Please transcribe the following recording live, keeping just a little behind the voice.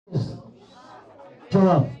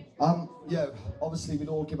Joel. Yeah, obviously we'd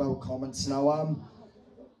all give our comments now.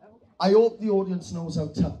 I hope the audience knows how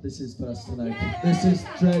tough this is for us tonight. This is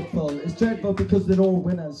dreadful. It's dreadful because they're all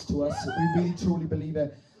winners to us. We really truly believe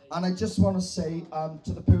it. And I just want to say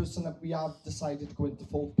to the person that we have decided to go into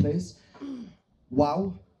 4th place,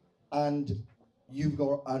 wow. And you've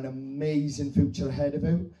got an amazing future ahead of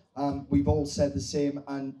you. We've all said the same,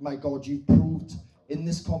 and my God, you've proved in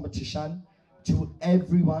this competition to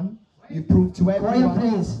everyone. You've proved to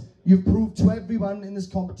everyone. You've proved to everyone in this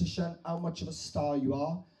competition how much of a star you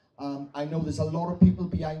are. I know there's a lot of people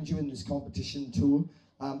behind you in this competition too,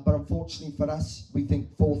 but unfortunately for us, we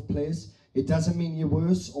think 4th place. It doesn't mean you're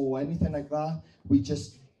worse or anything like that.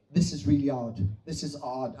 This is really hard. This is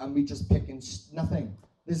hard, and we just picking nothing.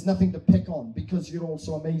 There's nothing to pick on because you're all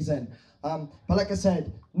so amazing. But like I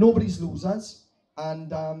said, nobody's losers,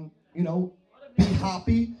 and you know, be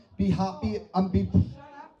happy, and be.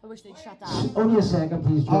 I wish they'd shut down. Only a second,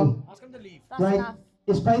 please, Joe. Ask him to leave. Right, enough.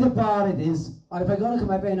 It's by the bar it is, and if I'm going to come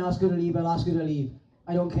up here and ask you to leave, I'll ask you to leave.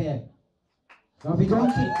 I don't care. Now, if you don't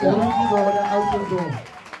keep order, out the door.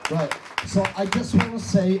 Right, so I just want to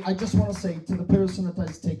say to the person that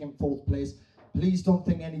has taken 4th place, please don't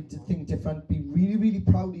think anything different. Be really, really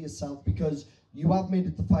proud of yourself because you have made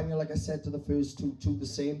it to the final, like I said, to the first two the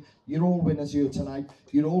same. You're all winners here tonight.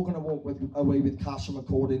 You're all going to walk away with cash and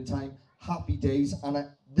recording time. Happy days. And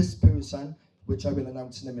this person, which I will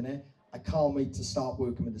announce in a minute, I can't wait to start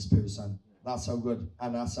working with this person. That's how good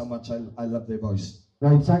and that's how much I love their voice.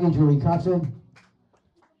 Right, thank you, Julie. Catherine?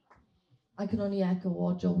 I can only echo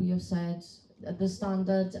what Joey have said. The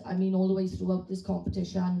standard, I mean, all the way throughout this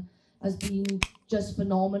competition has been just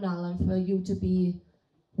phenomenal, and for you to be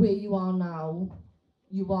where you are now,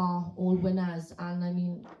 you are all winners, and I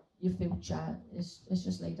mean, your future is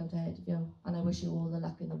just laid out ahead of you, and I wish you all the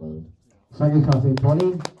luck in the world. Thank you, Catherine.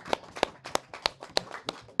 Pauline?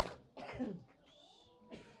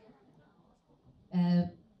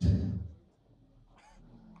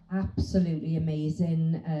 Absolutely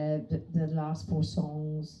amazing. The last 4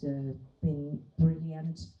 songs been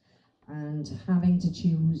brilliant, and having to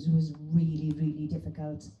choose was really, really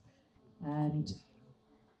difficult. And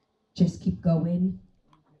just keep going,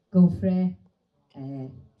 go for it.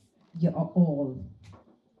 You are all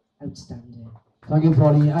outstanding. Thank you,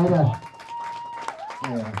 Pauline. Ida?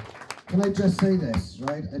 Yeah. Can I just say this,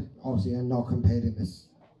 right? Obviously, I'm not comparing this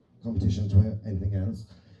competition to anything else,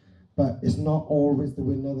 but it's not always the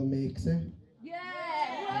winner that makes it.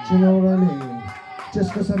 Yeah! Do you know what I mean?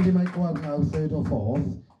 Just because somebody might go out now 3rd or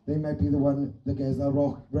 4th, they might be the one that gets that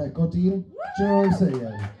rock record deal. Do you know what I'm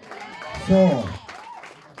saying? So,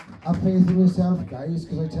 have faith in yourself, guys,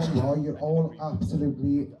 because I tell you what, you're all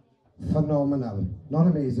absolutely phenomenal. Not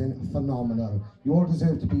amazing, phenomenal. You all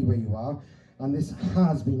deserve to be where you are, and this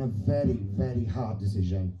has been a very, very hard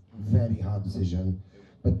decision. Very hard decision.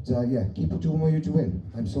 But yeah, keep doing what you're doing.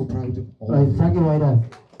 I'm so proud of all of you. Thank you, Ida.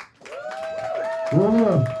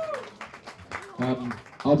 Romeo?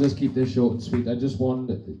 I'll just keep this short and sweet. I just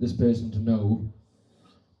want this person to know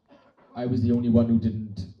I was the only one who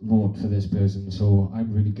didn't vote for this person, so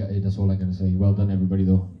I'm really gutted. That's all I'm going to say. Well done, everybody,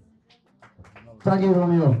 though. Thank you,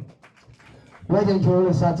 Romeo. Right then, Joel,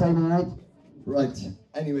 it's that time of the night. Right,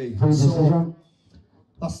 anyway, so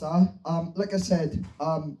that's that. Like I said,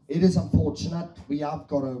 it is unfortunate. We have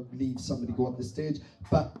got to leave somebody go up the stage,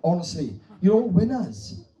 but honestly, you're all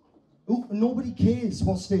winners. Nobody cares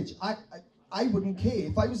what stage. I wouldn't care.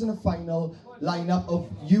 If I was in a final lineup of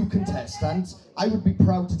you contestants, I would be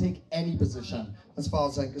proud to take any position, as far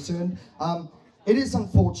as I'm concerned. It is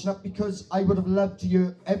unfortunate because I would have loved to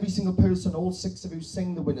hear every single person, all 6 of you,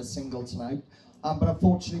 sing the winner's single tonight. But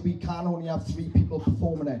unfortunately, we can only have 3 people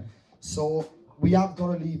performing it. So we have got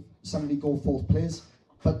to leave somebody go 4th place,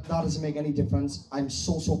 but that doesn't make any difference. I'm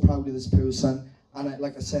so proud of this person. And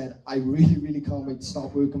like I said, I really, really can't wait to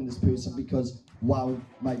start working with this person because, wow,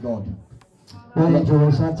 my God. Right, Joel,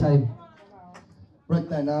 it's that time. Right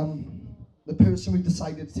then, the person we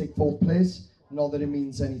decided to take 4th place, not that it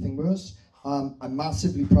means anything worse, I'm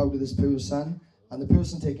massively proud of this person, and the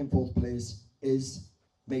person taking 4th place is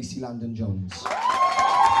Macy Landon Jones. Stand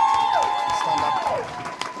up.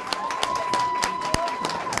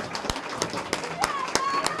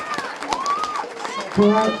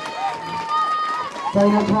 Right.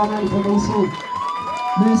 Final comment for Macy.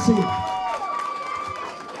 Macy,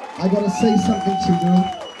 I gotta say something to you.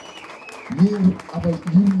 I mean,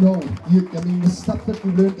 the stuff that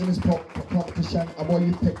you learned in this competition and what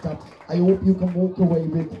you picked up, I hope you can walk away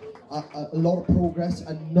with a lot of progress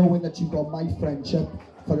and knowing that you've got my friendship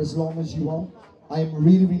for as long as you want. I am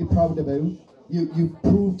really, really proud of you. You've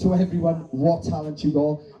proved to everyone what talent you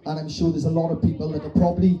got, and I'm sure there's a lot of people that are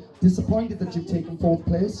probably disappointed that you've taken 4th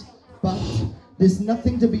place, but there's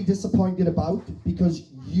nothing to be disappointed about because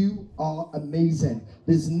you are amazing.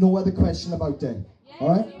 There's no other question about it.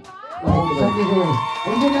 Alright? Thank you, guys.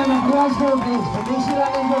 We'll give them a applause for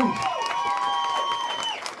this.